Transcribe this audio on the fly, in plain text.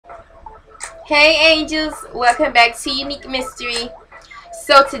Hey angels, welcome back to Unique Mystery.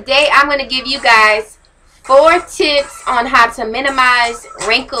 So today I'm going to give you guys 4 tips on how to minimize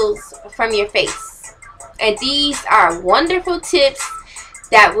wrinkles from your face. And these are wonderful tips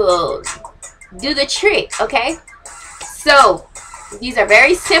that will do the trick, okay? So these are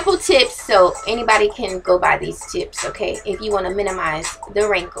very simple tips, so anybody can go by these tips, okay? If you want to minimize the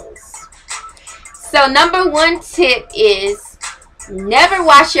wrinkles. So number 1 tip is never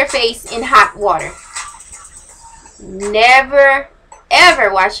wash your face in hot water. Never,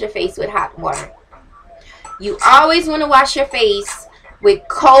 ever wash your face with hot water. You always want to wash your face with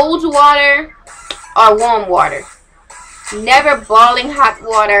cold water or warm water. Never boiling hot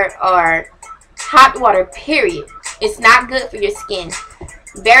water or hot water, period. It's not good for your skin.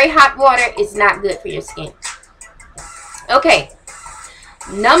 Very hot water is not good for your skin. Okay.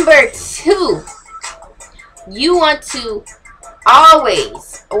 Number 2. You want to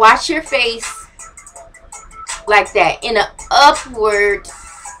always wash your face like that in an upward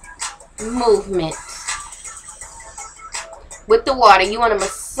movement with the water. You want to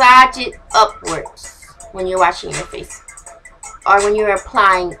massage it upwards when you're washing your face or when you're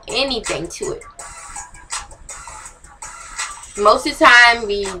applying anything to it. Most of the time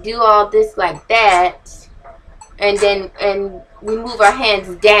we do all this like that and we move our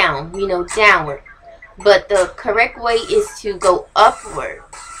hands down, downward. But the correct way is to go upward.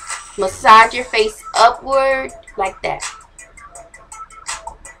 Massage your face upward like that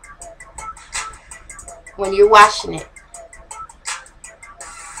when you're washing it.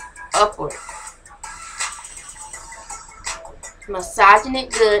 Upward. Massaging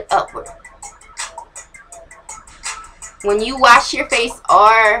it good upward. When you wash your face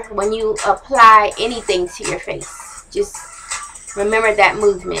or when you apply anything to your face, just remember that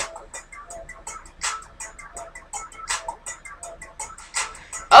movement.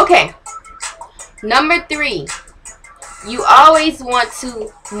 Okay, number 3, you always want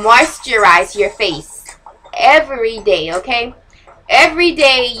to moisturize your face every day, okay? Every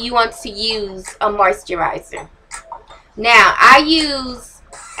day you want to use a moisturizer. Now, I use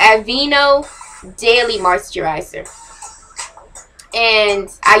Aveeno Daily Moisturizer. And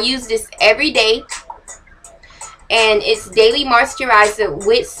I use this every day. And it's Daily Moisturizer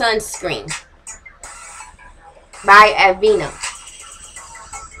with Sunscreen by Aveeno.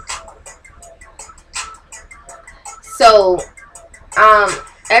 So,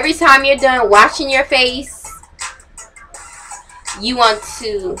 every time you're done washing your face, you want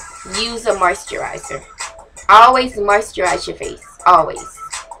to use a moisturizer. Always moisturize your face. Always.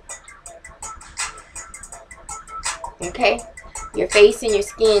 Okay? Your face and your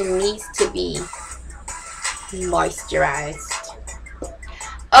skin needs to be moisturized.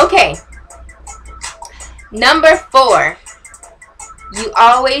 Okay. Number 4. You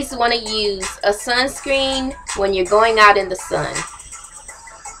always want to use a sunscreen when you're going out in the sun.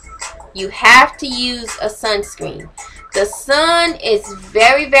 You have to use a sunscreen. The sun is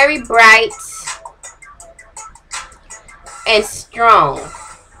very, very bright and strong.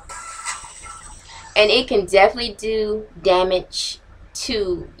 And it can definitely do damage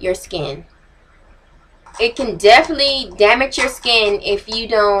to your skin. It can definitely damage your skin if you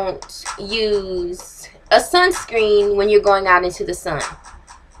don't use a sunscreen when you're going out into the sun.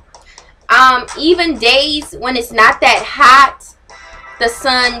 Even days when it's not that hot, the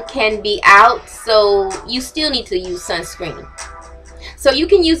sun can be out, so you still need to use sunscreen. So you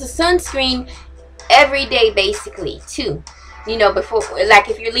can use a sunscreen every day basically too. Before, like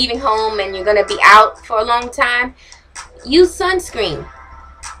if you're leaving home and you're gonna be out for a long time, use sunscreen.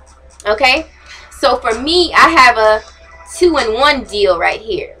 Okay? So for me, I have a 2-in-1 deal right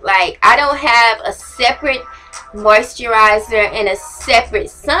here. Like, I don't have a separate moisturizer and a separate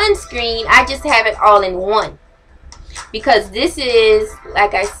sunscreen. I just have it all in one. Because this is,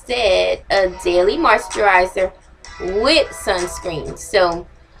 like I said, a daily moisturizer with sunscreen. So,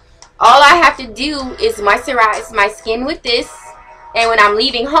 all I have to do is moisturize my skin with this. And when I'm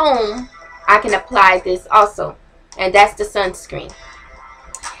leaving home, I can apply this also. And that's the sunscreen.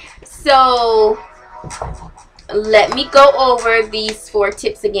 So, let me go over these 4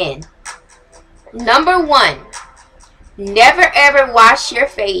 tips again. Number 1, never ever wash your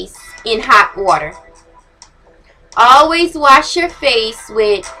face in hot water. Always wash your face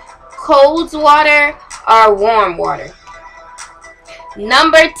with cold water or warm water.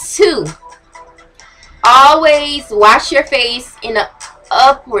 Number 2, always wash your face in an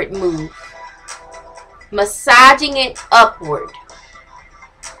upward move, massaging it upward.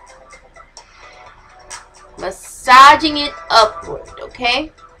 Massaging it upward,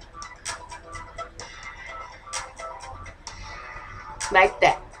 okay? Like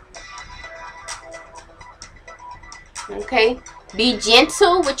that. Okay? Be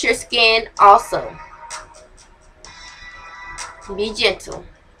gentle with your skin also. Be gentle.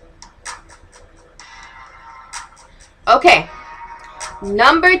 Okay.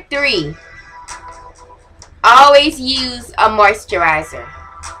 Number 3. Always use a moisturizer.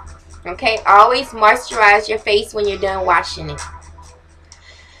 Okay? Always moisturize your face when you're done washing it.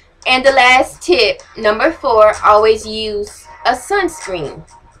 And the last tip, number 4, always use a sunscreen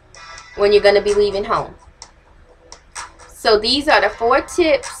when you're going to be leaving home. So these are the 4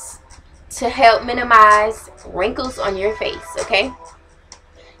 tips to help minimize wrinkles on your face, okay?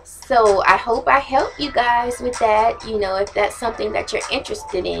 So I hope I help you guys with that, you know, if that's something that you're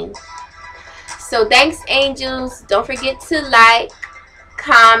interested in. So thanks, angels. Don't forget to like,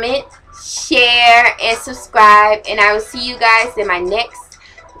 comment, share, and subscribe. And I will see you guys in my next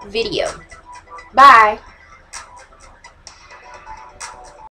video. Bye.